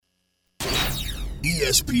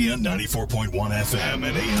ESPN 94.1 FM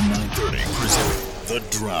and AM 930 present The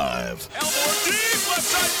Drive. Elmore deep, left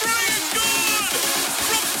side, three, and good!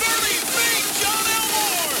 From 30 feet, John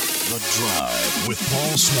Elmore! The Drive with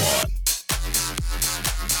Paul Swann.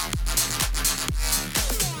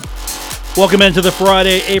 Welcome into the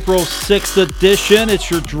Friday, April 6th edition.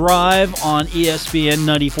 It's your Drive on ESPN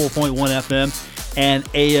 94.1 FM and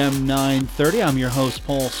AM 930. I'm your host,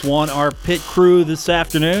 Paul Swann. Our pit crew this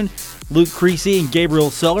afternoon, Luke Creasy and Gabriel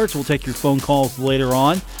Sellerts. We'll take your phone calls later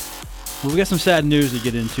on. We've got some sad news to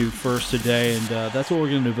get into first today, and that's what we're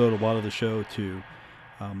going to devote a lot of the show to.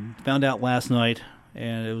 Found out last night,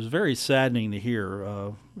 and it was very saddening to hear.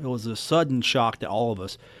 It was a sudden shock to all of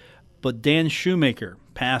us. But Dan Shoemaker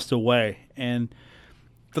passed away. And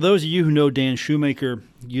for those of you who know Dan Shoemaker,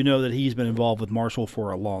 you know that he's been involved with Marshall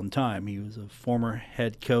for a long time. He was a former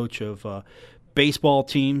head coach of baseball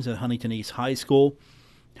teams at Huntington East High School,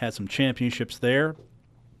 had some championships there.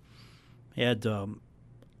 He had,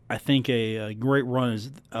 I think, a great run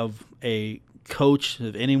of a coach,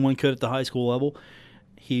 if anyone could, at the high school level.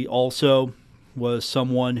 He also was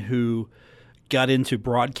someone who got into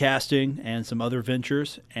broadcasting and some other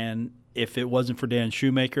ventures, and if it wasn't for Dan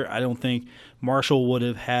Shoemaker, I don't think Marshall would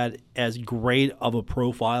have had as great of a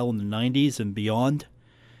profile in the 90s and beyond.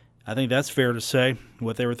 I think that's fair to say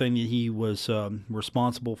with everything that he was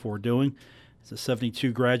responsible for doing. He's a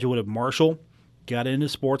 72 graduate of Marshall, got into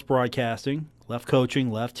sports broadcasting, left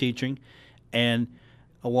coaching, left teaching, and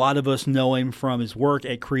a lot of us know him from his work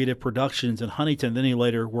at Creative Productions in Huntington. Then he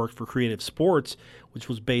later worked for Creative Sports, which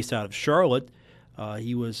was based out of Charlotte.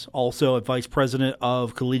 He was also a vice president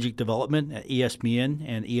of collegiate development at ESPN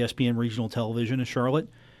and ESPN Regional Television in Charlotte.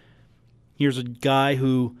 Here's a guy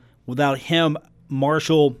who, without him,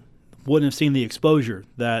 Marshall wouldn't have seen the exposure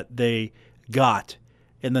that they got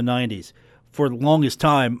in the 90s. For the longest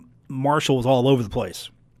time, Marshall was all over the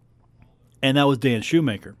place. And that was Dan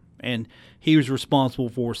Shoemaker. And he was responsible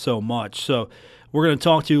for so much. So we're going to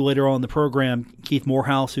talk to later on in the program Keith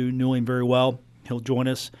Morehouse, who knew him very well. He'll join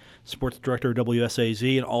us, sports director of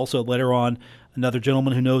WSAZ, and also later on another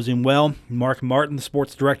gentleman who knows him well, Mark Martin, the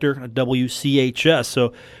sports director at WCHS.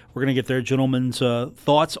 So we're going to get their gentlemen's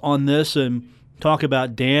thoughts on this and talk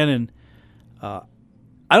about Dan. And I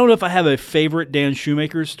don't know if I have a favorite Dan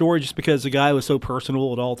Shoemaker story just because the guy was so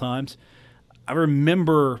personal at all times. I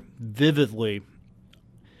remember vividly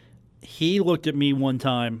he looked at me one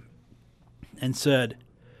time and said,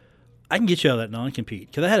 I can get you out of that non-compete.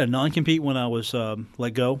 Because I had a non-compete when I was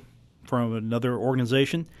let go from another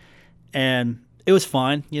organization, and it was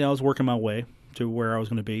fine. You know, I was working my way to where I was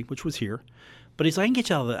going to be, which was here. But he's like, I can get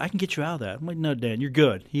you out of that. I can get you out of that. I'm like, no, Dan, you're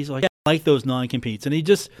good. He's like, yeah, I like those non-competes. And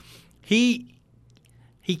he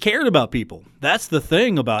cared about people. That's the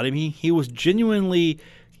thing about him. He was genuinely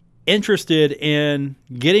interested in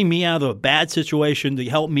getting me out of a bad situation to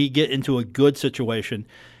help me get into a good situation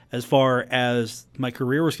as far as my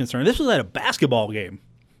career was concerned. This was at a basketball game.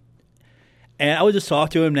 And I would just talk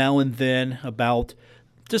to him now and then about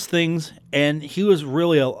just things. And he was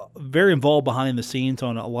really very involved behind the scenes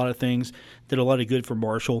on a lot of things, did a lot of good for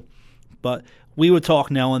Marshall. But we would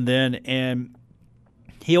talk now and then, and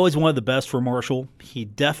he always wanted the best for Marshall. He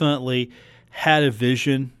definitely had a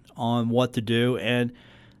vision on what to do. And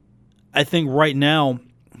I think right now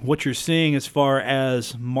what you're seeing as far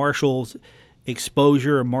as Marshall's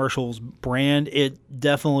exposure and Marshall's brand, it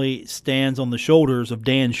definitely stands on the shoulders of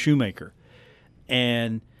Dan Shoemaker.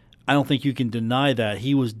 And I don't think you can deny that.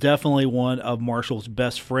 He was definitely one of Marshall's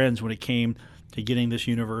best friends when it came to getting this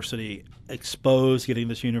university exposed, getting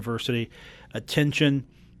this university attention.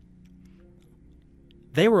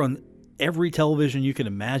 They were on every television you can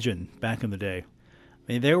imagine back in the day.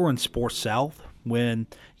 I mean, they were in Sports South when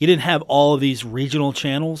you didn't have all of these regional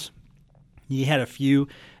channels. You had a few.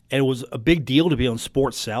 And it was a big deal to be on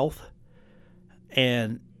Sports South.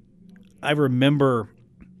 And I remember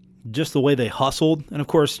just the way they hustled. And, of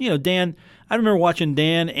course, you know, Dan, I remember watching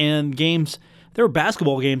Dan and games. There were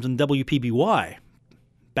basketball games in WPBY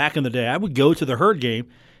back in the day. I would go to the Herd game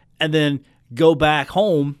and then go back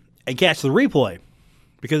home and catch the replay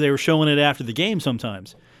because they were showing it after the game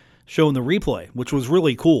sometimes, showing the replay, which was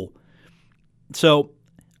really cool. So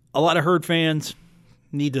a lot of Herd fans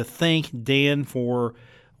need to thank Dan for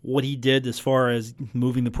what he did as far as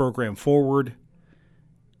moving the program forward.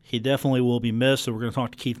 He definitely will be missed. So we're going to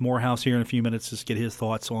talk to Keith Morehouse here in a few minutes just to get his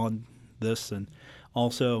thoughts on this. And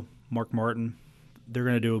also Mark Martin. They're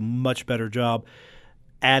going to do a much better job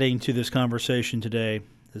adding to this conversation today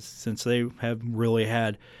since they have really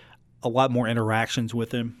had a lot more interactions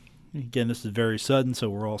with him. Again, this is very sudden, so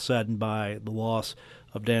we're all saddened by the loss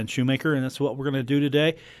of Dan Shoemaker, and that's what we're going to do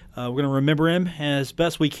today. We're going to remember him as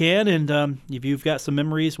best we can, and if you've got some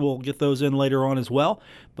memories, we'll get those in later on as well.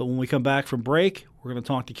 But when we come back from break, we're going to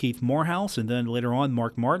talk to Keith Morehouse, and then later on,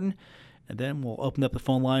 Mark Martin, and then we'll open up the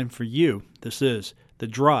phone line for you. This is The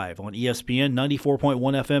Drive on ESPN 94.1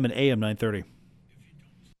 FM and AM 930.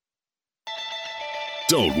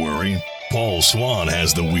 Don't worry. Paul Swann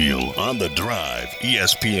has the wheel on The Drive,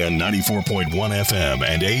 ESPN 94.1 FM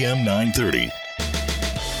and AM 930.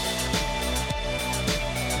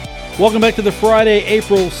 Welcome back to the Friday,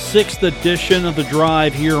 April 6th edition of The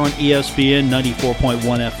Drive here on ESPN 94.1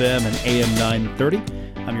 FM and AM 930.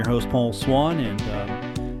 I'm your host, Paul Swann, and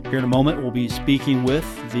here in a moment we'll be speaking with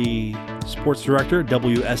the sports director,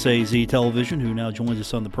 WSAZ Television, who now joins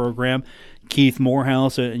us on the program, Keith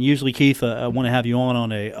Morehouse. And usually, Keith, I want to have you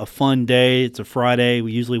on a fun day. It's a Friday.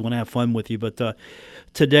 We usually want to have fun with you, but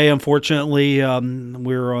today, unfortunately,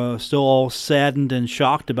 we're still all saddened and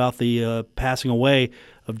shocked about the passing away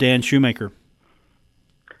of Dan Shoemaker.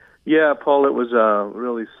 Yeah, Paul, it was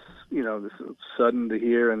really, sudden to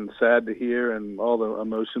hear and sad to hear, and all the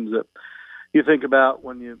emotions that you think about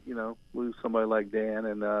when you lose somebody like Dan.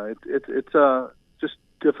 And it's just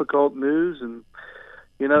difficult news, and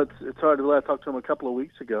it's hard to. I talked to him a couple of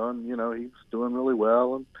weeks ago, and he was doing really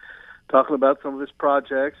well and talking about some of his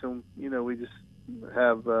projects, and we just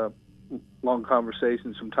have long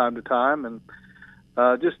conversations from time to time, and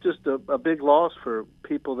just a big loss for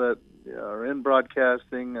people that are in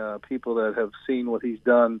broadcasting, people that have seen what he's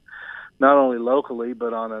done, not only locally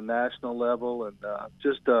but on a national level, and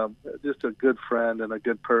just a good friend and a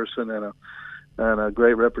good person and a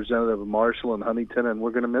great representative of Marshall and Huntington, and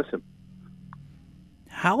we're going to miss him.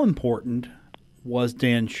 How important was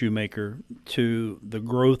Dan Shoemaker to the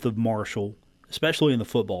growth of Marshall, especially in the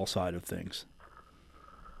football side of things?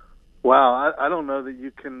 Wow, I don't know that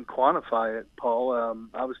you can quantify it, Paul.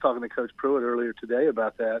 I was talking to Coach Pruitt earlier today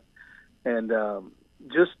about that, and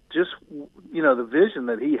just the vision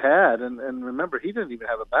that he had, and remember, he didn't even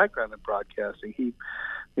have a background in broadcasting. He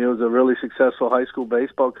was a really successful high school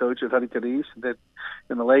baseball coach at Huntington East. That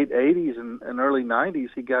in the late 80s and early 90s,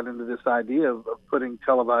 he got into this idea of putting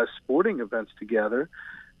televised sporting events together.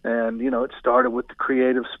 And, it started with the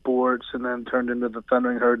creative sports and then turned into the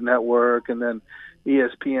Thundering Herd Network and then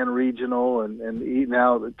ESPN Regional. And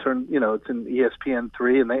now it turned, it's in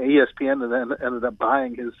ESPN3. And the ESPN then ended up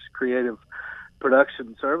buying his creative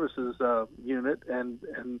production services unit. And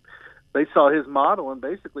they saw his model and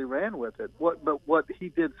basically ran with it. But what he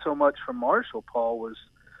did so much for Marshall, Paul, was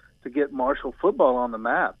to get Marshall football on the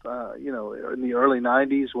map. In the early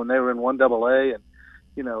 90s when they were in 1AA, and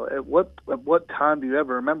at what time do you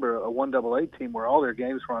ever remember a 1AA team where all their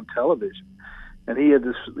games were on television? And he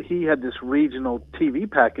had this regional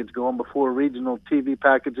TV package going before regional TV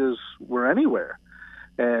packages were anywhere.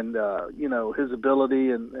 And his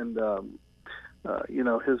ability and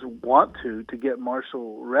his want to get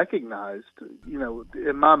Marshall recognized,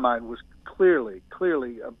 in my mind was clearly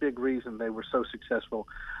a big reason they were so successful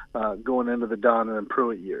going into the Donnan and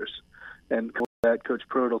Pruitt years. And that Coach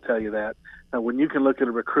Pruitt will tell you that. When you can look at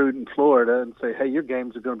a recruit in Florida and say, hey, your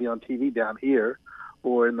games are going to be on TV down here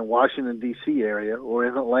or in the Washington, D.C. area or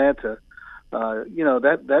in Atlanta,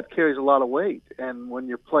 that carries a lot of weight. And when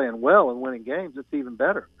you're playing well and winning games, it's even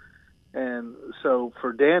better. And so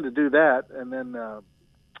for Dan to do that and then,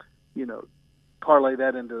 parlay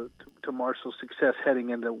that into Marshall's success heading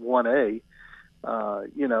into 1A,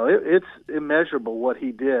 it's immeasurable what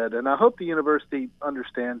he did. And I hope the university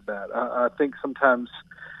understands that. I think sometimes,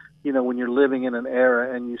 when you're living in an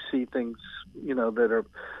era and you see things, that are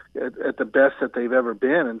at the best that they've ever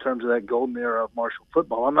been in terms of that golden era of Marshall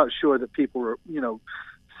football, I'm not sure that people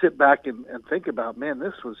sit back and think about, man,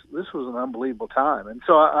 this was an unbelievable time. And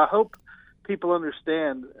so I hope people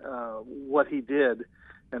understand what he did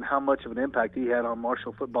and how much of an impact he had on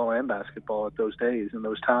Marshall football and basketball at those days and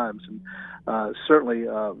those times. And certainly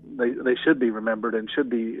they should be remembered and should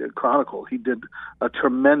be chronicled. He did a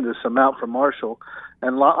tremendous amount for Marshall,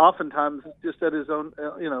 and oftentimes just at his own,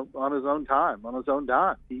 on his own time, on his own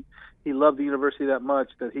dime. He loved the university that much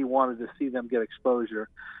that he wanted to see them get exposure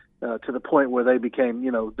to the point where they became,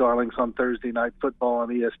 darlings on Thursday night football on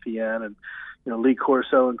ESPN, and Lee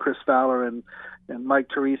Corso and Chris Fowler and Mike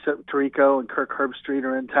Tirico and Kirk Herbstreit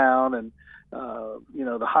are in town, and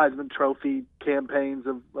the Heisman Trophy campaigns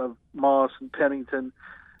of Moss and Pennington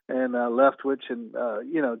and Leftwich, and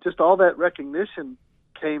just all that recognition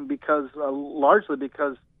came largely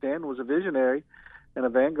because Dan was a visionary and a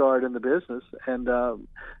vanguard in the business, and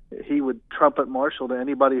he would trumpet Marshall to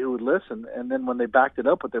anybody who would listen. And then when they backed it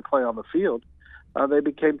up with their play on the field, they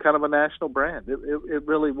became kind of a national brand. It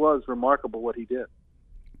really was remarkable what he did.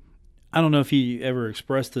 I don't know if he ever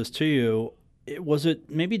expressed this to you. Was it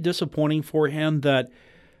maybe disappointing for him that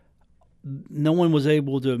no one was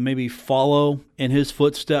able to maybe follow in his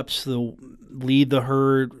footsteps, to lead the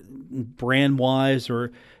herd brand-wise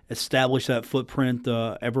or establish that footprint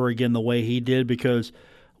ever again the way he did? Because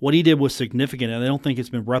what he did was significant, and I don't think it's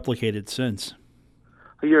been replicated since.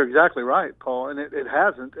 You're exactly right, Paul, and it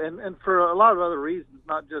hasn't, and for a lot of other reasons,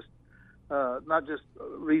 not just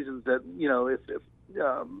reasons that if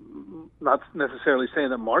not necessarily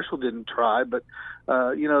saying that Marshall didn't try, but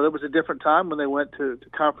there was a different time when they went to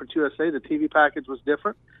Conference USA. The TV package was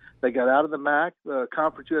different. They got out of the MAC.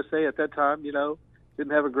 Conference USA at that time,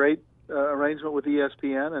 didn't have a great arrangement with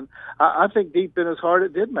ESPN, and I think deep in his heart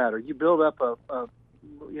it did matter. You build up a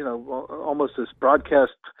almost this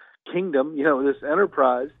broadcast kingdom, this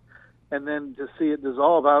enterprise, and then to see it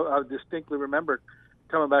dissolve. I distinctly remember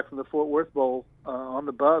coming back from the Fort Worth Bowl on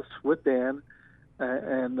the bus with Dan,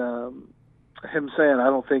 and him saying, "I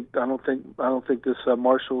don't think this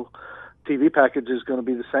Marshall TV package is going to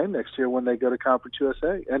be the same next year when they go to Conference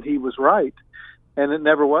USA." And he was right, and it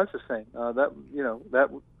never was the same.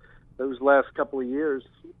 Those last couple of years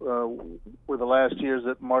were the last years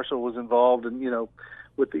that Marshall was involved in,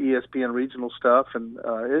 with the ESPN regional stuff, and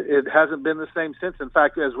it hasn't been the same since. In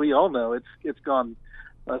fact, as we all know, it's gone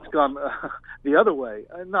the other way.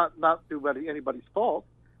 Not through anybody's fault.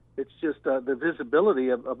 It's just the visibility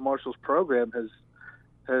of Marshall's program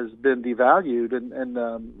has been devalued, and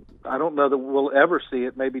I don't know that we'll ever see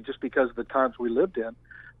it. Maybe just because of the times we lived in,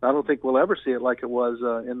 I don't think we'll ever see it like it was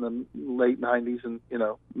in the late '90s and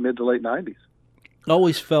mid to late '90s. I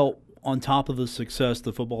always felt on top of the success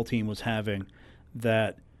the football team was having,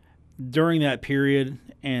 that during that period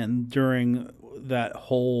and during that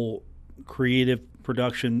whole creative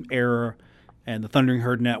production era and the Thundering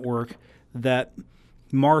Herd Network, that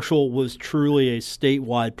Marshall was truly a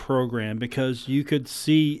statewide program because you could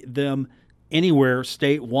see them anywhere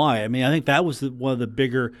statewide. I mean, I think that was one of the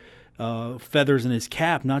bigger feathers in his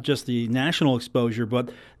cap, not just the national exposure, but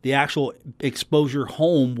the actual exposure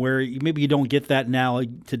home, where maybe you don't get that now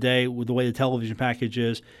today with the way the television package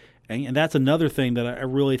is. And that's another thing that I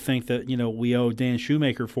really think that we owe Dan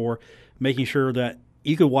Shoemaker for, making sure that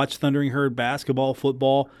you could watch Thundering Herd basketball,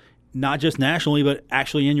 football, not just nationally, but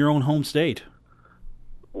actually in your own home state.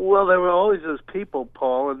 Well, there were always those people,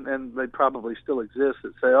 Paul, and they probably still exist,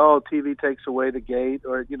 that say, "Oh, TV takes away the gate,"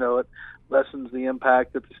 or it lessens the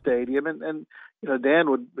impact at the stadium. And Dan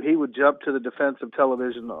would jump to the defense of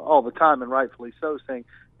television all the time, and rightfully so, saying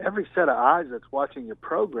every set of eyes that's watching your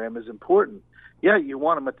program is important. Yeah, you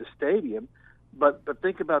want them at the stadium, but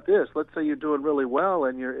think about this. Let's say you're doing really well,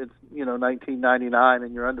 and it's 1999,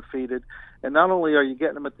 and you're undefeated, and not only are you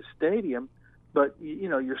getting them at the stadium, but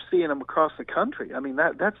you're seeing them across the country. I mean,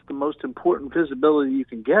 that's the most important visibility you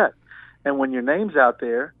can get. And when your name's out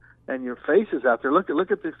there and your face is out there, look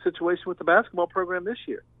at the situation with the basketball program this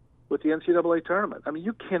year with the NCAA tournament. I mean,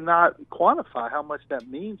 you cannot quantify how much that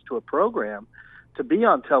means to a program to be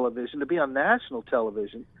on television, to be on national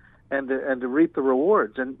television, and to reap the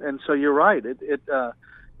rewards. And so you're right. It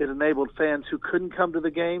enabled fans who couldn't come to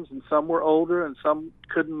the games, and some were older and some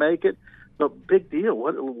couldn't make it. But big deal.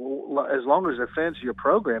 As long as they're fans of your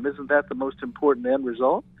program, isn't that the most important end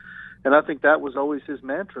result? And I think that was always his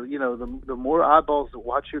mantra. The more eyeballs that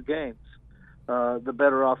watch your games, the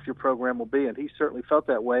better off your program will be. And he certainly felt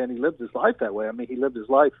that way, and he lived his life that way. I mean, he lived his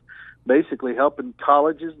life basically helping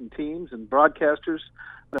colleges and teams and broadcasters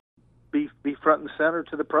be front and center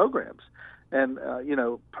to the programs. And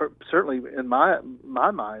certainly in my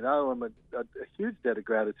mind, I owe him a huge debt of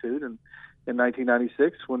gratitude. And in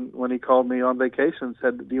 1996, when he called me on vacation and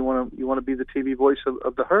said, "Do you want to be the TV voice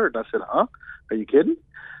of the herd?" And I said, "Huh? Are you kidding?"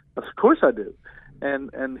 I said, "Of course I do."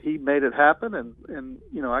 And he made it happen. And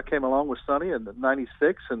I came along with Sonny in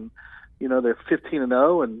 '96, and they're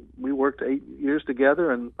 15-0, and we worked 8 years together,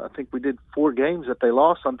 and I think we did 4 games that they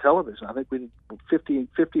lost on television. I think we did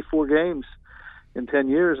 54 games in 10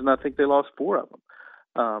 years, and I think they lost 4 of them.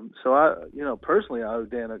 So I, personally, I owe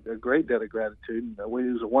Dan a great debt of gratitude. He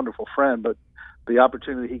was a wonderful friend, but the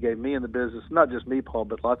opportunity he gave me in the business, not just me, Paul,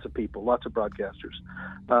 but lots of people, lots of broadcasters,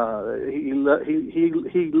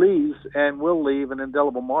 he leaves and will leave an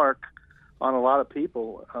indelible mark on a lot of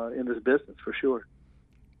people in this business, for sure.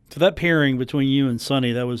 So that pairing between you and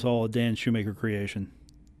Sonny, that was all a Dan Shoemaker creation.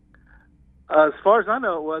 As far as I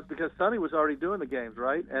know, it was, because Sonny was already doing the games,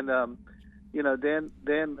 right? And Dan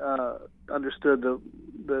understood the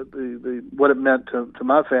what it meant to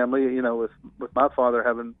my family. With my father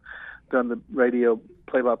having done the radio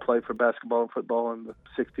play-by-play for basketball and football in the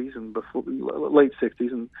 60s and before late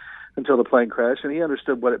 60s and until the plane crash, and he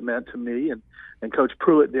understood what it meant to me, and Coach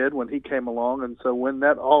Pruitt did when he came along. And so when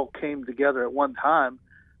that all came together at one time,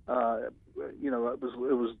 it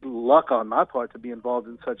was luck on my part to be involved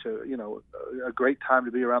in such a great time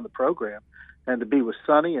to be around the program, and to be with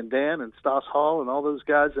Sonny and Dan and Stas Hall and all those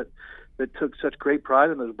guys that took such great pride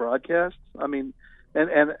in those broadcasts. I mean, and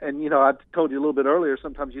I told you a little bit earlier,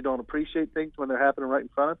 sometimes you don't appreciate things when they're happening right in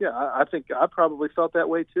front of you. I think I probably felt that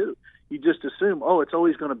way too. You just assume, it's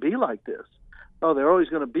always going to be like this. Oh, they're always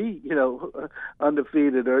going to be,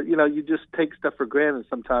 undefeated, or, you just take stuff for granted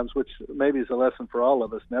sometimes, which maybe is a lesson for all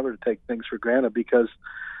of us, never to take things for granted because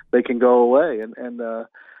they can go away. I've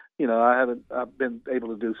been able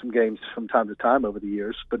to do some games from time to time over the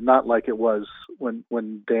years, but not like it was when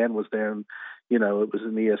Dan was there, and, it was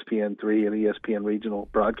an ESPN3 and ESPN regional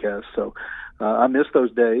broadcast. So I miss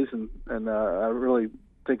those days, and I really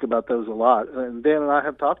think about those a lot. And Dan and I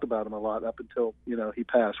have talked about him a lot up until, he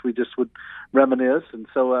passed. We just would reminisce, and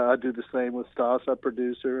so I do the same with Stas, our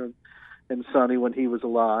producer, and Sonny when he was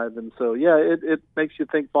alive. And so, it makes you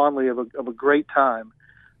think fondly of a great time.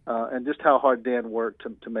 And just how hard Dan worked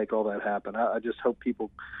to make all that happen. I just hope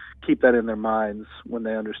people keep that in their minds when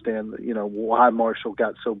they understand, why Marshall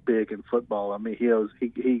got so big in football. I mean, he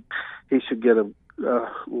should get a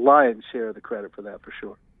lion's share of the credit for that for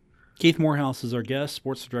sure. Keith Morehouse is our guest,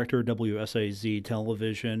 sports director of WSAZ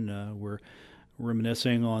Television. We're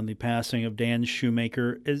reminiscing on the passing of Dan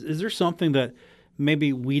Shoemaker. Is there something that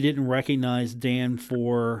maybe we didn't recognize Dan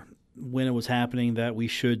for when it was happening that we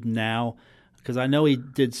should now? Because I know he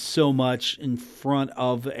did so much in front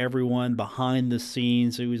of everyone, behind the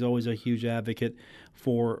scenes. He was always a huge advocate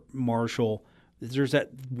for Marshall. There's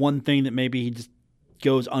that one thing that maybe he just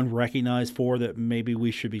goes unrecognized for that maybe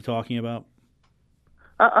we should be talking about?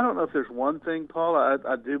 I don't know if there's one thing, Paul.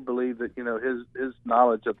 I do believe that, his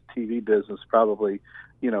knowledge of the TV business probably,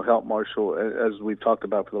 helped Marshall, as we've talked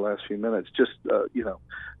about for the last few minutes, just,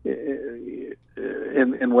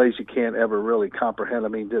 in ways you can't ever really comprehend. I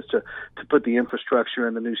mean, just to put the infrastructure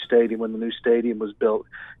in the new stadium. When the new stadium was built,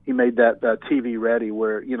 he made that TV ready,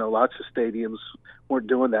 where lots of stadiums weren't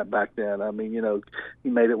doing that back then. I mean, he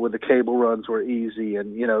made it where the cable runs were easy,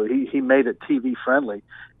 and he made it TV friendly.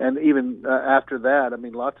 And even after that, I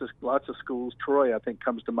mean, lots of schools. Troy, I think,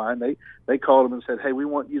 comes to mind. They called him and said, "Hey, we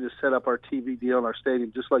want you to set up our TV deal in our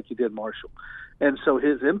stadium just like you did Marshall." And so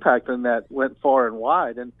his impact on that went far and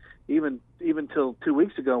wide. And even till 2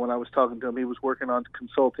 weeks ago when I was talking to him, he was working on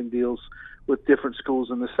consulting deals with different schools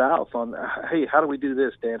in the South on, hey, how do we do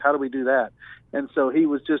this, Dan? How do we do that? And so he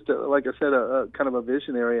was just, like I said, a kind of a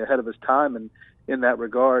visionary ahead of his time in that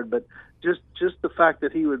regard. But just the fact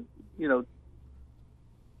that he would,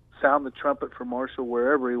 sound the trumpet for Marshall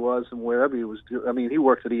wherever he was and wherever he was doing. I mean, he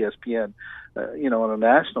worked at ESPN, on a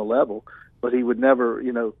national level, but he would never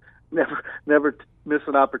miss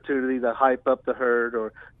an opportunity to hype up the herd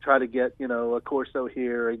or try to get, a Corso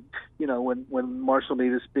here. And, when Marshall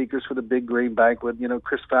needed speakers for the Big Green Banquet,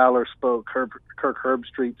 Chris Fowler spoke, Kirk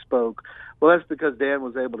Herbstreit spoke. Well, that's because Dan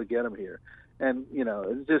was able to get him here. And,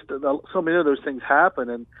 it's just so many of those things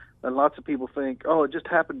happen. And lots of people think, it just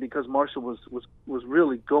happened because Marshall was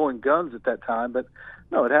really going guns at that time. But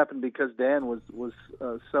no, it happened because Dan was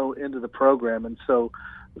so into the program and so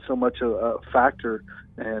much a factor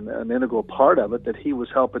and an integral part of it that he was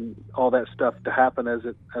helping all that stuff to happen as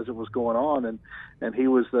it was going on, and he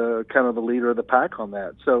was the kind of the leader of the pack on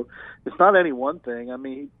that. So it's not any one thing. I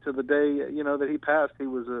mean, to the day that he passed, he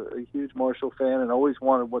was a huge Marshall fan and always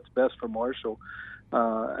wanted what's best for Marshall.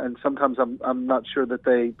 And sometimes I'm not sure that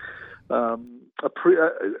they.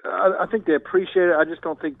 I think they appreciate it. I just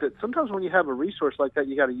don't think that sometimes when you have a resource like that,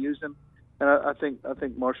 you got to use him. And I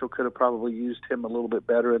think Marshall could have probably used him a little bit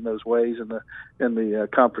better in those ways in the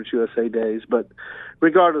Conference USA days. But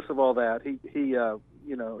regardless of all that,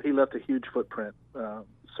 he left a huge footprint,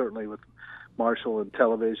 certainly with Marshall and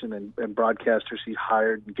television and broadcasters he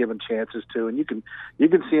hired and given chances to. And you can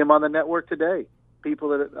see him on the network today. People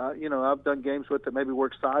that I've done games with that maybe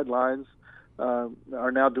work sidelines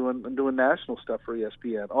are now doing national stuff for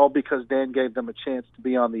ESPN, all because Dan gave them a chance to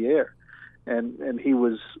be on the air. And he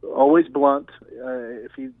was always blunt.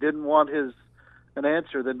 If he didn't want an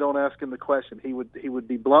answer, then don't ask him the question. He would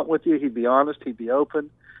be blunt with you. He'd be honest. He'd be open.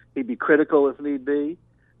 He'd be critical if need be.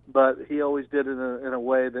 But he always did it in a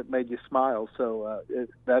way that made you smile. So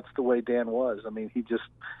that's the way Dan was. I mean, he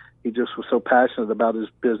just was so passionate about his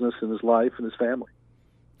business and his life and his family.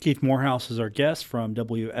 Keith Morehouse is our guest from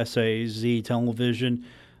WSAZ Television.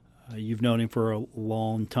 You've known him for a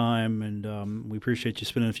long time, and we appreciate you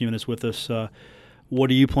spending a few minutes with us. what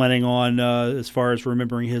are you planning on as far as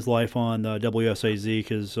remembering his life on WSAZ?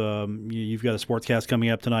 Because you've got a sportscast coming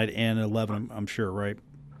up tonight and at 11, I'm sure, right?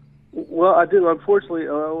 Well, I do. Unfortunately,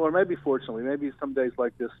 or maybe fortunately, maybe some days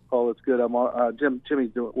like this, Paul, it's good.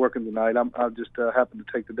 Jimmy's working tonight. I just happen to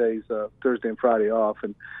take the days Thursday and Friday off,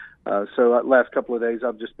 and so last couple of days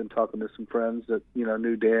I've just been talking to some friends that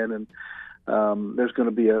knew Dan, and there's going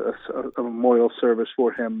to be a memorial service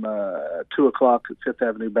for him at 2:00 at Fifth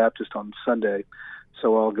Avenue Baptist on Sunday.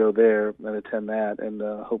 So I'll go there and attend that, and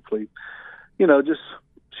hopefully, just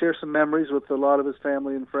share some memories with a lot of his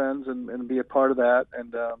family and friends, and be a part of that.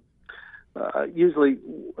 And usually,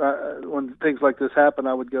 when things like this happen,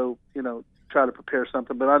 I would go, try to prepare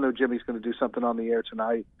something. But I know Jimmy's going to do something on the air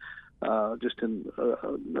tonight, just in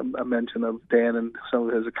a mention of Dan and some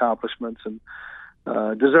of his accomplishments, and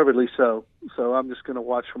deservedly so. So I'm just going to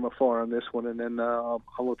watch from afar on this one, and then I'll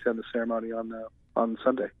attend the ceremony on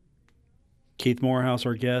Sunday. Keith Morehouse,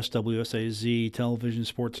 our guest, WSAZ Television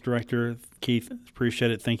Sports Director. Keith,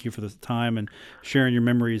 appreciate it. Thank you for the time and sharing your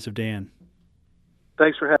memories of Dan.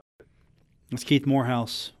 Thanks for having me. That's Keith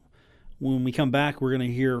Morehouse. When we come back, we're going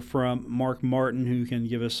to hear from Mark Martin, who can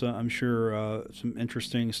give us, I'm sure, some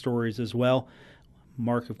interesting stories as well.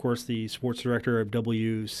 Mark, of course, the sports director of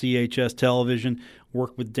WCHS Television,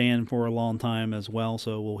 worked with Dan for a long time as well,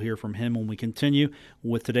 so we'll hear from him when we continue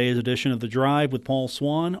with today's edition of The Drive with Paul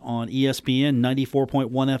Swann on ESPN 94.1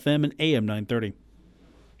 FM and AM 930.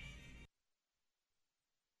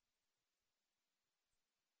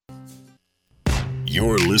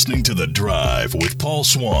 You're listening to The Drive with Paul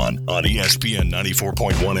Swann on ESPN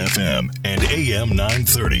 94.1 FM and AM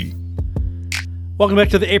 930. Welcome back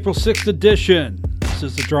to the April 6th edition. This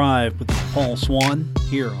is The Drive with Paul Swann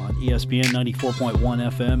here on ESPN 94.1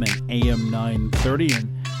 FM and AM 930. And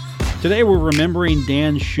today we're remembering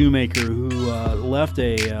Dan Shoemaker, who left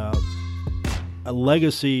a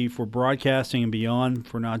legacy for broadcasting and beyond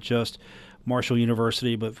for not just Marshall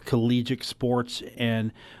University, but collegiate sports.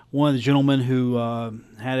 And one of the gentlemen who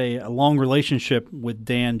had a long relationship with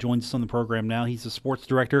Dan joins us on the program now. He's the sports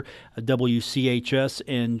director at WCHS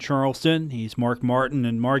in Charleston. He's Mark Martin.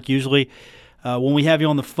 And Mark, usually when we have you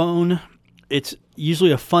on the phone, it's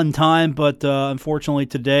usually a fun time, but unfortunately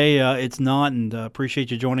today it's not, and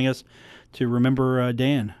appreciate you joining us to remember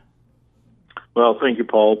Dan. Well, thank you,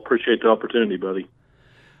 Paul. Appreciate the opportunity, buddy.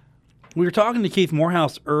 We were talking to Keith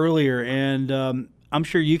Morehouse earlier, and I'm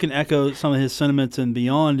sure you can echo some of his sentiments and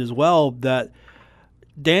beyond as well, that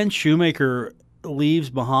Dan Shoemaker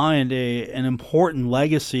leaves behind an important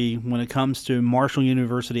legacy when it comes to Marshall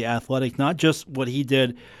University athletics, not just what he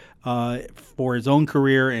did for his own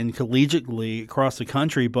career and collegiately across the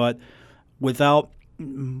country, but without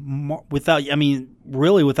Dan,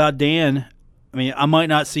 I might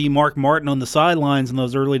not see Mark Martin on the sidelines in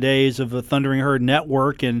those early days of the Thundering Herd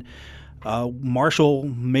Network, and Marshall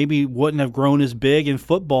maybe wouldn't have grown as big in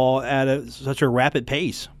football at such a rapid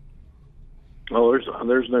pace. Well,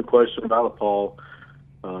 there's no question about it, Paul.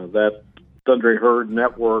 That Thundering Herd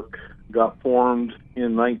Network got formed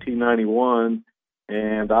in 1991,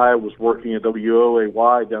 and I was working at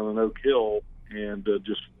WOAY down in Oak Hill, and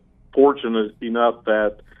just fortunate enough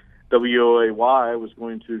that WOAY was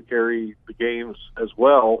going to carry the games as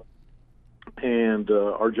well. And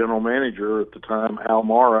our general manager at the time, Al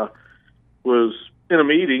Mara, was in a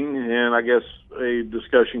meeting, and I guess a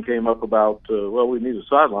discussion came up about, we need a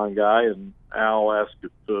sideline guy, and Al asked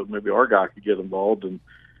if maybe our guy could get involved, and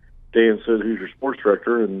Dan said, "Who's your sports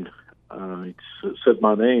director?" And he said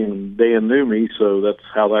my name, and Dan knew me, so that's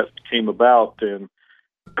how that came about, and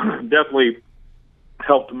definitely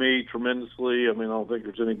helped me tremendously. I don't think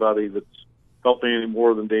there's anybody that's helped me any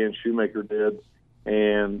more than Dan Shoemaker did.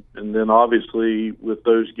 And then obviously with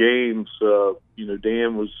those games,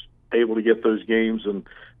 Dan was able to get those games in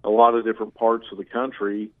a lot of different parts of the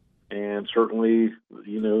country. And certainly,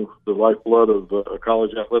 the lifeblood of a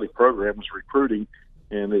college athletic program is recruiting.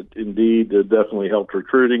 And it indeed definitely helped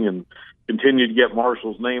recruiting and continued to get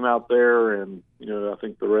Marshall's name out there. And, I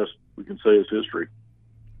think the rest we can say is history.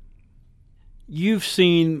 You've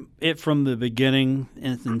seen it from the beginning,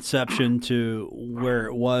 its inception, to where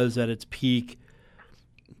it was at its peak.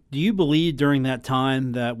 Do you believe during that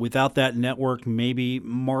time that without that network, maybe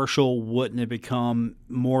Marshall wouldn't have become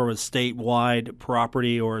more of a statewide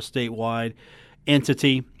property or a statewide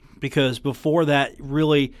entity? Because before that,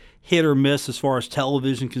 really hit or miss as far as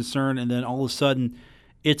television concerned, and then all of a sudden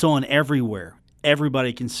it's on everywhere.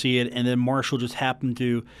 Everybody can see it, and then Marshall just happened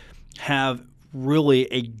to have really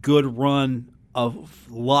a good run of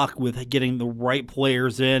luck with getting the right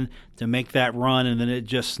players in to make that run, and then it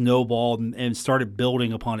just snowballed and started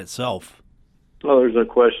building upon itself. Well, there's no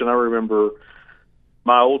question. I remember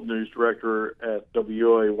my old news director at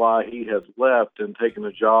WOAY, he had left and taken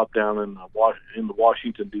a job down in the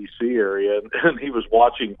Washington, D.C. area, and he was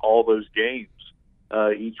watching all those games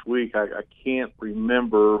each week. I can't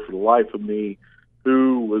remember for the life of me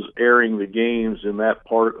who was airing the games in that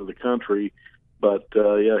part of the country, but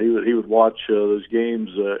he would watch those games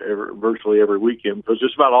virtually every weekend because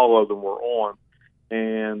just about all of them were on.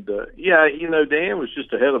 And Dan was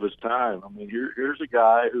just ahead of his time. I mean, here's a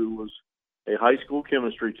guy who was a high school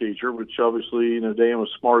chemistry teacher, which obviously, Dan was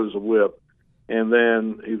smart as a whip. And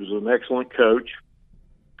then he was an excellent coach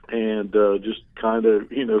and just kind of,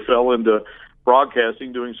 fell into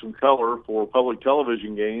broadcasting, doing some color for public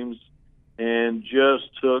television games, and just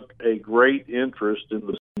took a great interest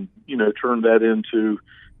in turned that into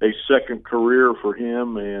a second career for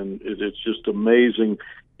him. And it's just amazing,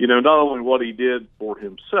 not only what he did for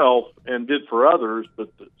himself and did for others, but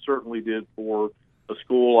certainly did for a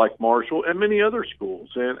school like Marshall and many other schools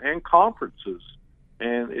and conferences.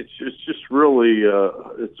 And it's just really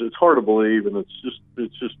it's hard to believe, and it's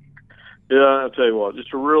just I'll tell you what,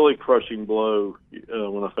 just a really crushing blow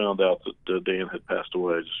when I found out that Dan had passed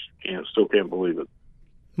away. I just still can't believe it.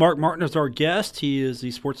 Mark Martin is our guest. He is the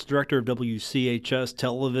sports director of WCHS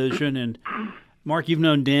Television. And Mark, you've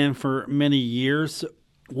known Dan for many years.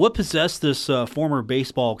 What possessed this former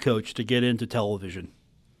baseball coach to get into television?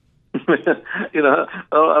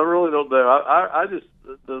 I really don't know. I just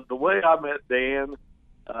the way I met Dan,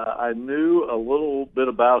 I knew a little bit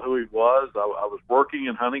about who he was. I was working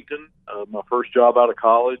in Huntington, my first job out of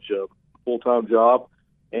college, a full-time job,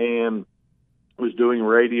 and was doing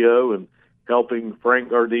radio and helping Frank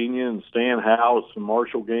Gardenia and Stan House and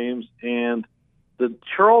Marshall games. And the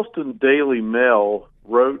Charleston Daily Mail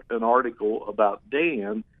wrote an article about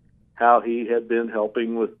Dan, how he had been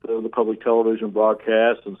helping with the public television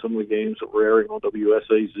broadcast and some of the games that were airing on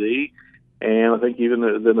WSAZ. And I think even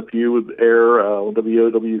then a few would air on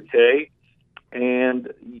WOWK.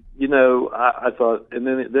 And, I thought, and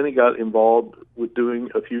then he got involved with doing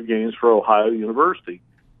a few games for Ohio University.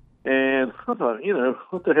 And I thought,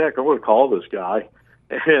 what the heck, I'm going to call this guy.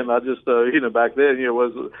 And I just, back then,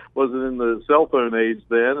 wasn't in the cell phone age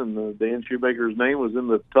then, and Dan Shoemaker's name was in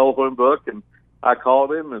the telephone book, and I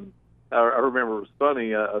called him, and I remember it was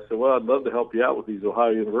funny. I said, well, I'd love to help you out with these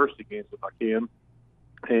Ohio University games if I can.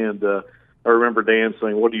 And I remember Dan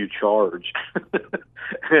saying, what do you charge?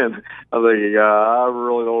 And I'm thinking, I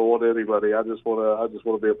really don't want anybody. I just want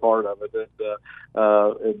to be a part of it.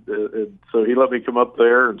 And so he let me come up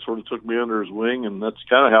there and sort of took me under his wing, and that's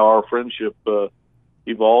kind of how our friendship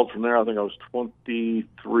evolved from there. I think I was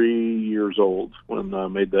 23 years old when I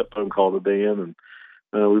made that phone call to Dan,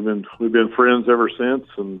 and we've been friends ever since.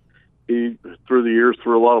 And he, through the years,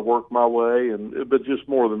 threw a lot of work my way, but just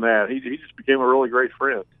more than that, he just became a really great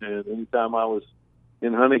friend. And anytime I was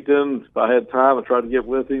in Huntington, if I had time, I tried to get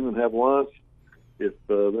with him and have lunch. If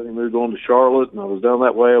then he moved on to Charlotte, and I was down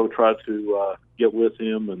that way, I would try to get with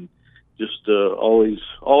him, and just always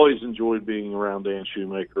enjoyed being around Dan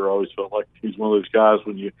Shoemaker. I always felt like he's one of those guys,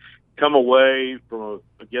 when you come away from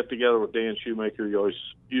a get-together with Dan Shoemaker, you always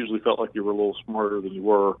usually felt like you were a little smarter than you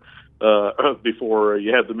were before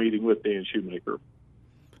you had the meeting with Dan Shoemaker.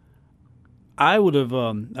 I would have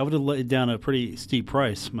laid down a pretty steep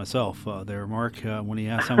price myself there, Mark, when he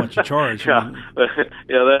asked how much you charge. That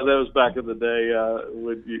was back in the day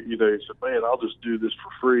when you said, man, I'll just do this for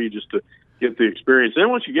free just to get the experience. And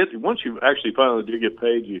once you actually finally do get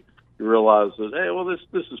paid, you realize that, hey, well, this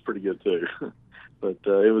is pretty good too. But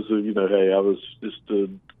it was hey, I was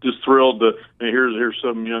just thrilled to. Here's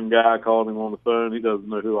some young guy calling him on the phone. He doesn't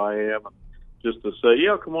know who I am. Just to say,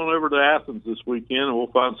 yeah, come on over to Athens this weekend, and we'll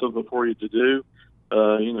find something for you to do.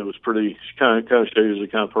 It was pretty kind of shows the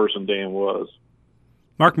kind of person Dan was.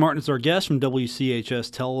 Mark Martin is our guest from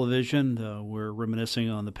WCHS Television. We're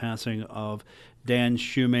reminiscing on the passing of Dan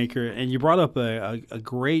Shoemaker, and you brought up a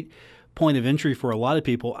great point of entry for a lot of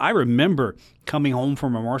people. I remember coming home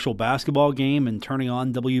from a Marshall basketball game and turning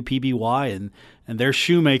on WPBY, and there's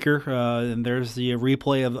Shoemaker, and there's the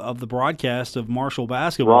replay of the broadcast of Marshall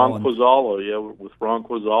basketball. Ron Quazala, with Ron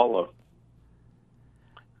Quazala.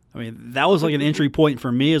 I mean, that was like an entry point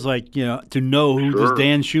for me, is like, to know who this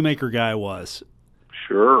Dan Shoemaker guy was.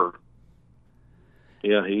 Sure.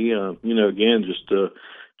 Yeah, he, again,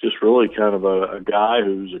 just really kind of a guy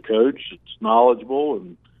who's a coach that's knowledgeable,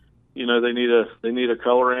 and they need a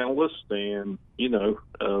color analyst, and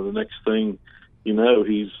the next thing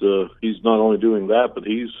he's not only doing that, but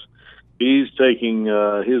he's taking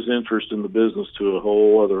his interest in the business to a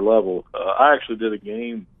whole other level. I actually did a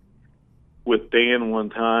game with Dan one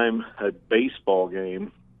time, a baseball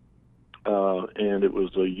game, and it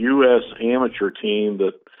was a U.S. amateur team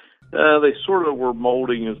that they sort of were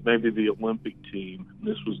molding as maybe the Olympic team.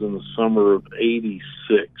 This was in the summer of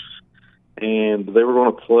 '86, and they were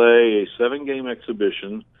going to play a 7-game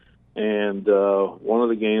exhibition, and one of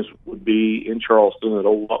the games would be in Charleston at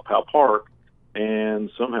Old Powell Park. And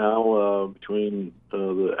somehow between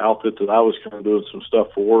the outfit that I was kind of doing some stuff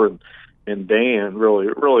for, and Dan, really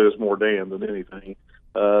it was more Dan than anything,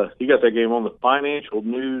 he got that game on the Financial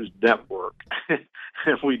News Network.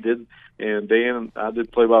 And we did, and Dan, I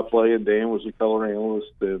did play-by-play, and Dan was the color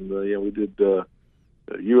analyst, and we did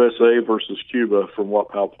USA versus Cuba from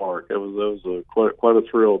Powell Park. That was quite a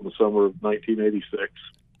thrill in the summer of 1986.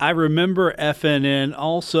 I remember FNN.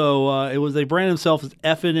 Also, they branded themselves as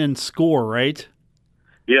FNN Score, right?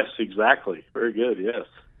 Yes, exactly. Very good. Yes.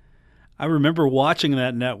 I remember watching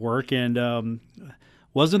that network, and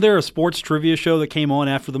wasn't there a sports trivia show that came on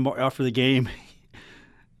after the game?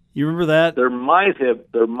 You remember that? There might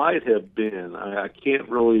have been. I can't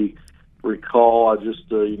really recall. I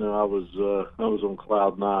just I was on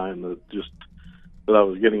cloud nine. That I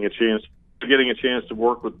was getting a chance to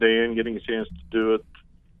work with Dan, getting a chance to do it,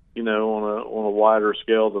 on a wider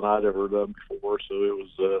scale than I'd ever done before. So it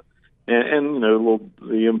was,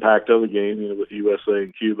 the impact of the game, with USA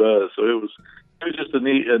and Cuba. So it was just a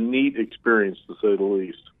neat experience, to say the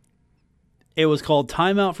least. It was called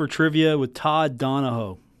Timeout for Trivia with Todd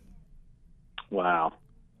Donahoe. Wow.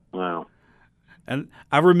 And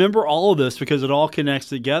I remember all of this because it all connects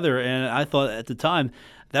together. And I thought at the time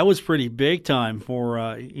that was pretty big time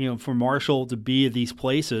for Marshall to be at these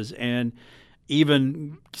places, and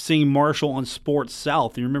even seeing Marshall on Sports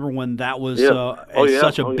South. You remember when that was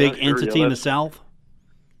such a big entity in the South?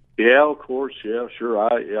 Yeah, of course. Yeah, sure.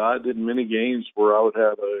 I did many games where I would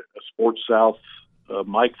have a Sports South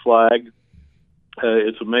mic flag.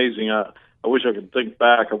 It's amazing. I wish I could think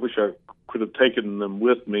back. I wish I could have taken them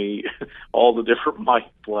with me, all the different mic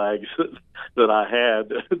flags that I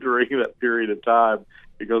had during that period of time,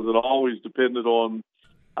 because it always depended on,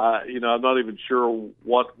 I'm not even sure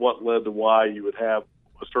what led to why you would have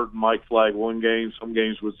a certain mic flag one game. Some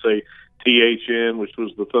games would say THN, which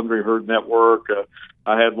was the Thundering Herd Network.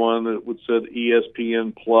 I had one that would said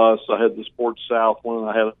ESPN Plus. I had the Sports South one.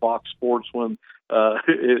 I had a Fox Sports one. You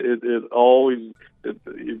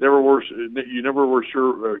never were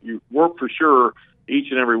sure. You weren't for sure each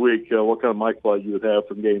and every week what kind of mic flag you would have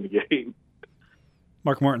from game to game.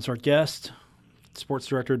 Mark Martin's our guest, sports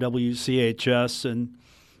director of WCHS. And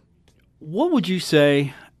what would you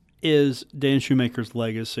say is Dan Shoemaker's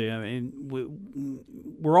legacy? I mean,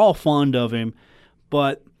 we're all fond of him,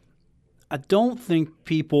 but I don't think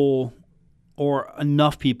people, or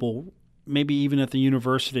enough people, maybe even at the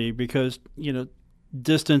university, because,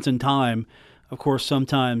 distance and time, of course,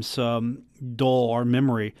 sometimes dull our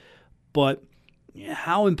memory. But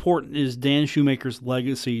how important is Dan Shoemaker's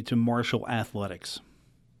legacy to Marshall athletics?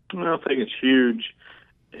 Well, I think it's huge.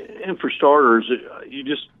 And for starters, you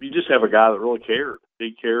just have a guy that really cared.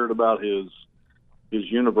 He cared about his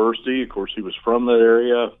university. Of course, he was from that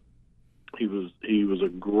area. He was a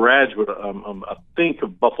graduate, I think,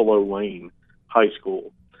 of Buffalo Lane High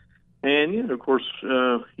School. And, of course,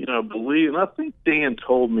 I believe, and I think Dan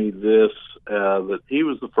told me this, that he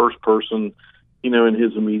was the first person, in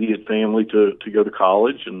his immediate family to go to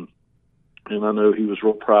college. And I know he was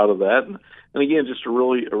real proud of that. And again, just a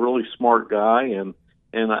really smart guy.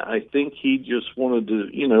 And I think he just wanted to,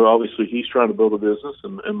 obviously he's trying to build a business,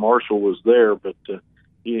 and Marshall was there, but,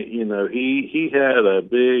 he had a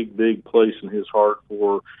big place in his heart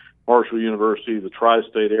for Marshall University, the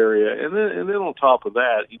tri-state area. And then on top of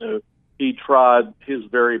that, he tried his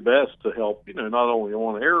very best to help, not only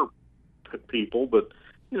on-air people, but,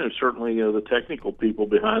 certainly, the technical people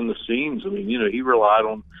behind the scenes. I mean, he relied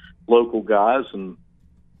on local guys, and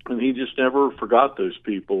he just never forgot those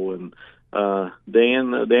people. And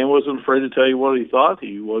Dan wasn't afraid to tell you what he thought.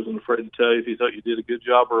 He wasn't afraid to tell you if he thought you did a good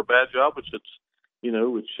job or a bad job,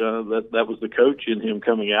 that was the coach in him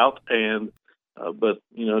coming out. And but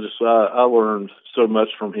I learned so much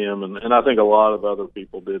from him, and I think a lot of other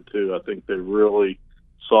people did too. I think they really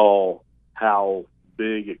saw how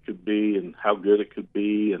big it could be and how good it could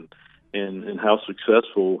be, and how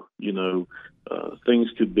successful things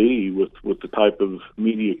could be with the type of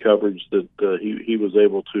media coverage that he was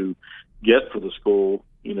able to get for the school,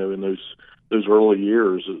 in those early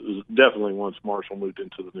years. It was definitely once Marshall moved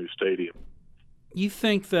into the new stadium. You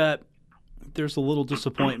think that there's a little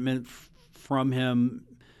disappointment from him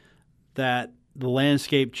that the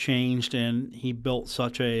landscape changed and he built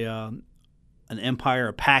such an empire,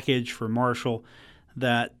 a package for Marshall,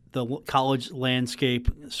 that the college landscape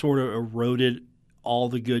sort of eroded all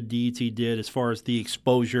the good deeds he did as far as the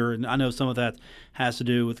exposure. And I know some of that has to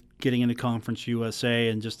do with getting into Conference USA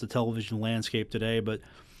and just the television landscape today, but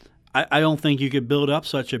I don't think you could build up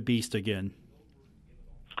such a beast again.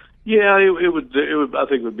 Yeah, it would. I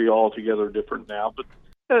think it would be altogether different now. But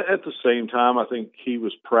at the same time, I think he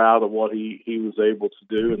was proud of what he was able to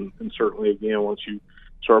do, and certainly, again, once you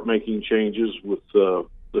start making changes with the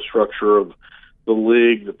structure of the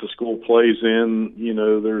league that the school plays in,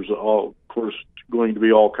 there's of course going to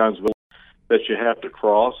be all kinds of that you have to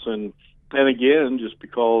cross, and again, just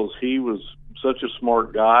because he was such a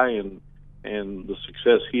smart guy and the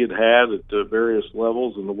success he had at the various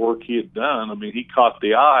levels and the work he had done, I mean, he caught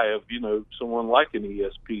the eye of someone like an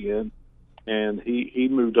ESPN, and he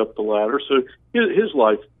moved up the ladder. So his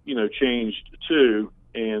life changed too,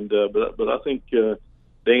 and but I think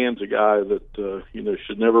Dan's a guy that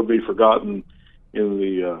should never be forgotten in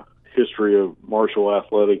the history of Marshall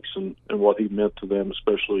athletics and what he meant to them,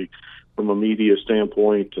 especially from a media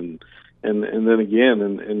standpoint, and then again,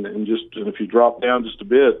 and if you drop down just a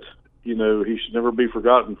bit, he should never be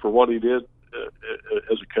forgotten for what he did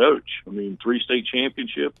as a coach. I mean, 3 state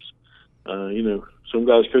championships. Some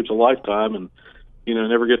guys coach a lifetime and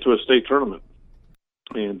never get to a state tournament.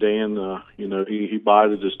 And Dan, he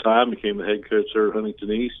bided his time, became the head coach there at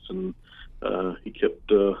Huntington East, and he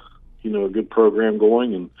kept a good program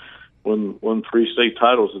going and won 3 state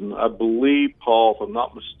titles. And I believe, Paul, if I'm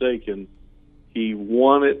not mistaken, he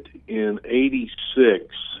won it in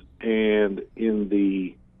 '86, and in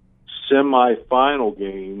the semifinal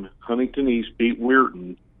game, Huntington East beat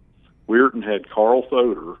Weirton. Weirton had Carl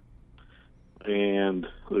Fodor and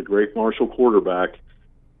the great Marshall quarterback.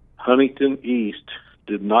 Huntington East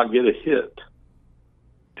did not get a hit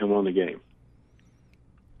and won the game.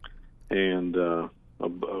 And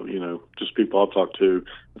just people I've talked to,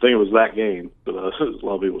 I think it was that game, but a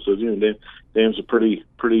lot of people said, Dan's a pretty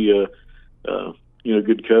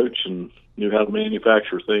good coach and knew how to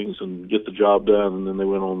manufacture things and get the job done. And then they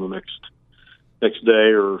went on the next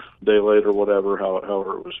day or day later, whatever,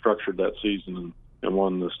 however it was structured that season, and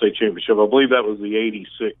won the state championship. I believe that was the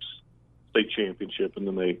 '86 state championship, and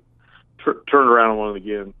then they turned around and won it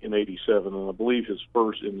again in '87, and I believe his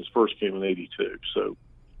first came in '82. So,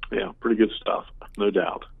 yeah, pretty good stuff, no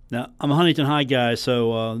doubt. Now, I'm a Huntington High guy,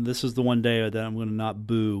 so this is the one day that I'm going to not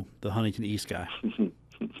boo the Huntington East guy.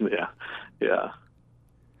 Yeah.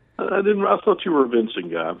 I thought you were a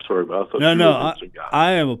Vincent guy. I'm sorry, but I thought you were a Vincent guy.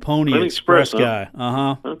 I am a Pony Express guy.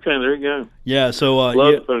 Huh? Okay, there you go. Yeah, so love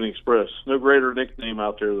the Pony Express. No greater nickname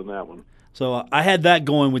out there than that one. So I had that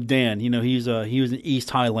going with Dan. He was an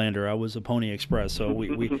East Highlander. I was a Pony Express, so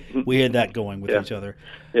we had that going with each other.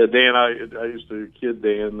 Yeah, Dan. I used to kid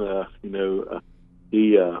Dan.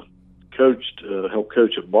 He helped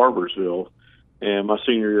coach at Barbersville, and my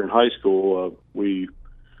senior year in high school, we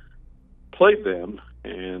played them.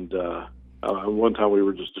 And one time we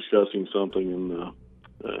were just discussing something,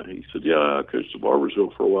 and he said, "Yeah, I coached at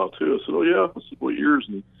Barbersville for a while too." I said, "Oh yeah." I said, "What years?"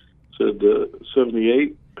 And he said,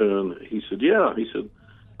 "78." And he said, "Yeah." He said,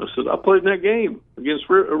 "I said I played in that game against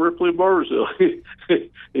Ripley and Barbersville."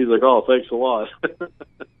 He's like, "Oh, thanks a lot."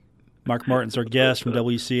 Mark Martin's our guest from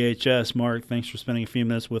WCHS. Mark, thanks for spending a few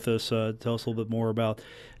minutes with us. Tell us a little bit more about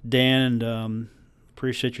Dan, and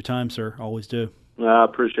appreciate your time, sir. Always do. I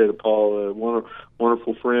appreciate it, Paul.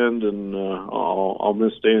 Wonderful friend, and I'll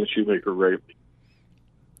miss Dan Shoemaker greatly.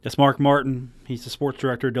 That's Mark Martin. He's the sports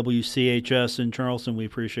director at WCHS in Charleston. We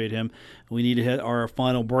appreciate him. We need to hit our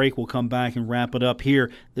final break. We'll come back and wrap it up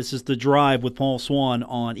here. This is The Drive with Paul Swann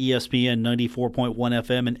on ESPN 94.1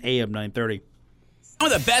 FM and AM 930.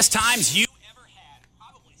 Some of the best times you ever had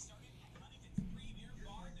probably started at Huntington's premier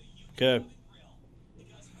bar, the Union Okay. Grill.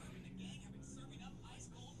 Because her and the gang have been serving up ice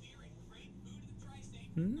cold beer and great food in the tri-state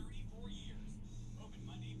for 34 years. Open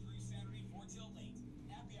Monday through Saturday 4 till 8.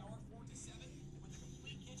 Happy hour 4 to 7 with a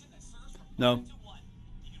complete kitchen that serves from 5 to 1.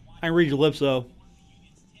 You can watch I can read your lips, though.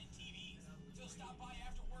 Union's 10 TVs. So stop by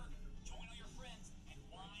after work, join all your friends, and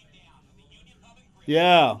wind down at the Union Pub and Grill.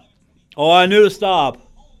 Yeah. Oh, I knew to stop.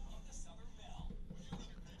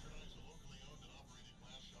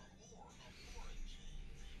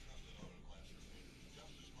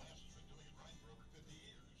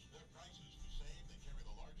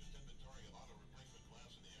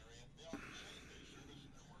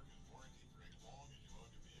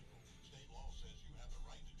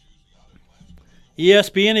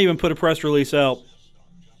 ESPN even put a press release out.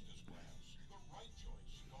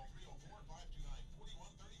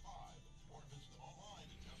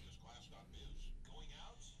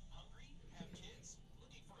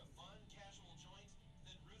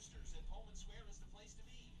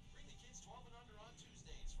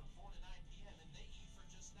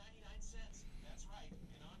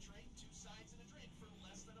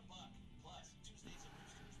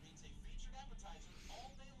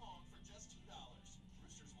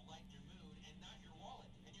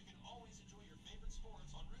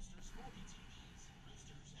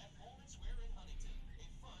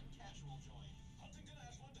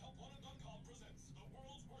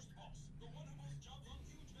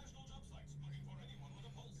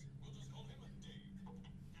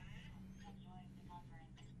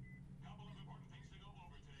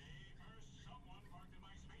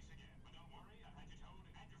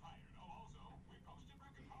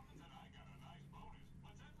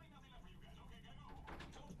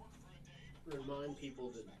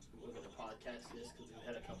 people that look at the podcast is because we've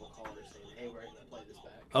had a couple callers saying, hey, we're going to play this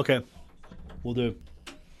back. Okay. We'll do.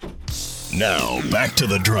 Now, back to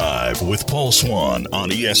The Drive with Paul Swann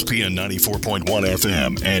on ESPN 94.1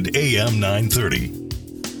 FM and AM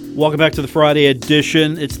 930. Welcome back to the Friday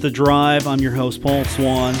edition. It's The Drive. I'm your host, Paul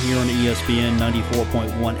Swann, here on ESPN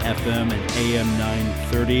 94.1 FM and AM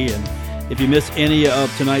 930. And if you missed any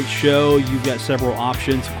of tonight's show, you've got several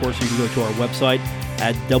options. Of course, you can go to our website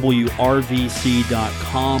at WRVC.com.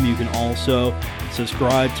 You can also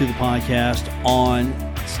subscribe to the podcast on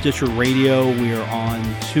Stitcher Radio. We are on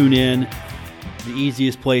TuneIn. The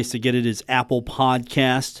easiest place to get it is Apple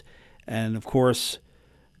Podcast. And, of course,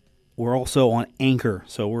 we're also on Anchor.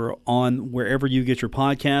 So we're on wherever you get your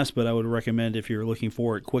podcast, but I would recommend if you're looking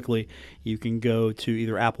for it quickly, you can go to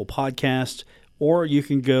either Apple Podcast or you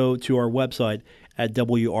can go to our website at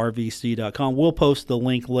WRVC.com. We'll post the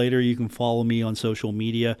link later. You can follow me on social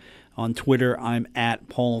media. On Twitter, I'm at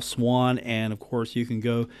Paul Swann. And, of course, you can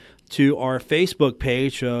go to our Facebook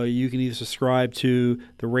page. You can either subscribe to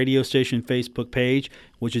the radio station Facebook page,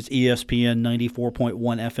 which is ESPN 94.1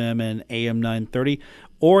 FM and AM 930,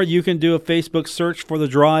 or you can do a Facebook search for The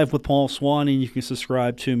Drive with Paul Swann, and you can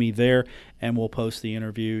subscribe to me there, and we'll post the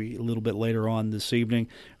interview a little bit later on this evening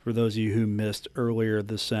for those of you who missed earlier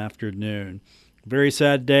this afternoon. Very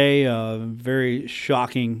sad day, very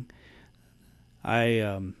shocking. I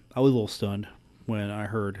was a little stunned when I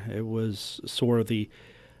heard. It was sort of the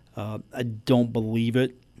I don't believe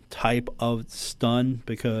it type of stun,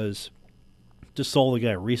 because just saw the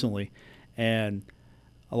guy recently, and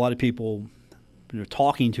a lot of people are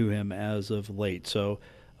talking to him as of late. So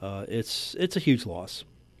it's a huge loss.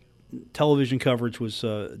 Television coverage was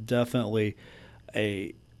definitely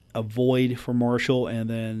a void for Marshall, and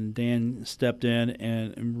then Dan stepped in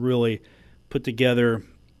and really put together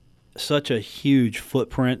such a huge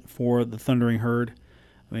footprint for the Thundering Herd.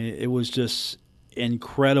 I mean, it was just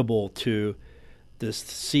incredible to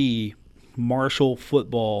see Marshall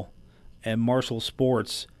football and Marshall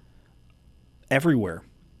sports everywhere.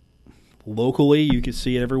 Locally, you could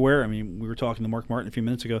see it everywhere. I mean, we were talking to Mark Martin a few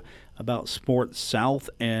minutes ago about Sports South,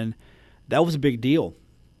 and that was a big deal.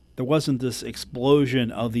 There wasn't this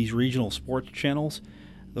explosion of these regional sports channels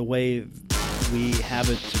the way we have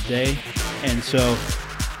it today. And so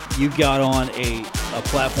you got on a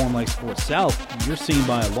platform like Sports South, you're seen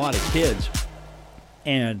by a lot of kids.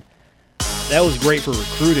 And that was great for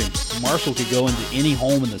recruiting. Marshall could go into any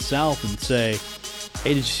home in the South and say,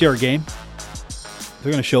 hey, did you see our game?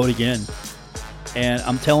 They're going to show it again. And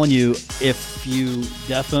I'm telling you, if you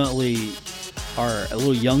definitely are a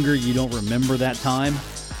little younger, you don't remember that time,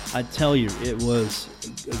 I tell you, it was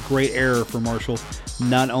a great era for Marshall,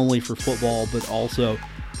 not only for football, but also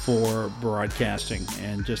for broadcasting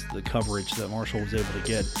and just the coverage that Marshall was able to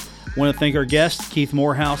get. I want to thank our guest, Keith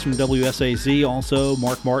Morehouse from WSAZ, also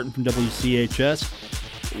Mark Martin from WCHS.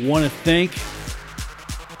 I want to thank,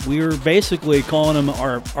 we were basically calling them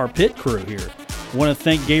our pit crew here. I want to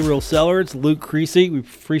thank Gabriel Sellards, Luke Creasy. We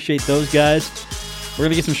appreciate those guys. We're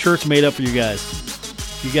going to get some shirts made up for you guys.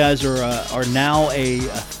 You guys are now a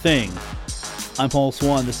thing. I'm Paul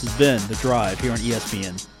Swann. This has been The Drive here on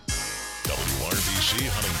ESPN. WRVC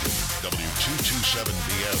Huntington,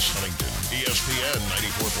 W227BS Huntington, ESPN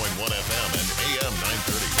 94.1 FM and AM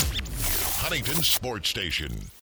 930. Huntington Sports Station.